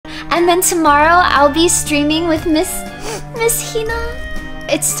And then tomorrow I'll be streaming with Miss Hina.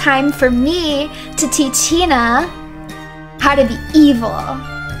 It's time for me to teach Hina how to be evil.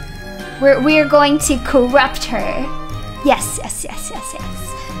 We're going to corrupt her. Yes.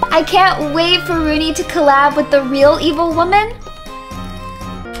 I can't wait for Runie to collab with the real evil woman.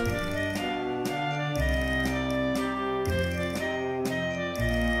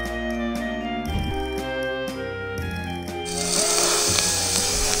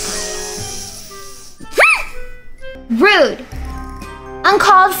 Rude,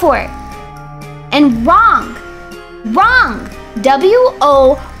 uncalled for, and wrong. Wrong.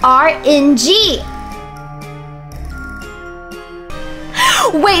 W-O-R-N-G.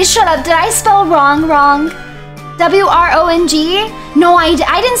 Wait, shut up. Did I spell wrong? W-R-O-N-G? No, I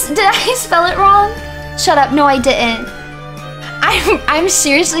didn't. Did I spell it wrong? Shut up. No, I didn't. I'm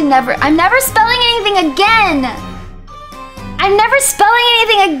seriously never. I'm never spelling anything again. I'm never spelling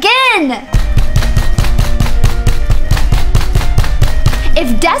anything again.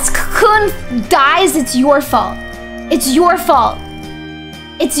 If Desk-kun dies, it's your fault. It's your fault.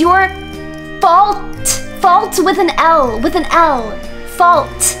 It's your fault. Fault with an L. With an L.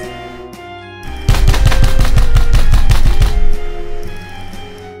 Fault.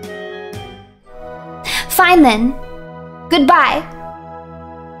 Fine then. Goodbye.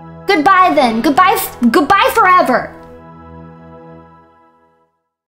 Goodbye then. Goodbye forever.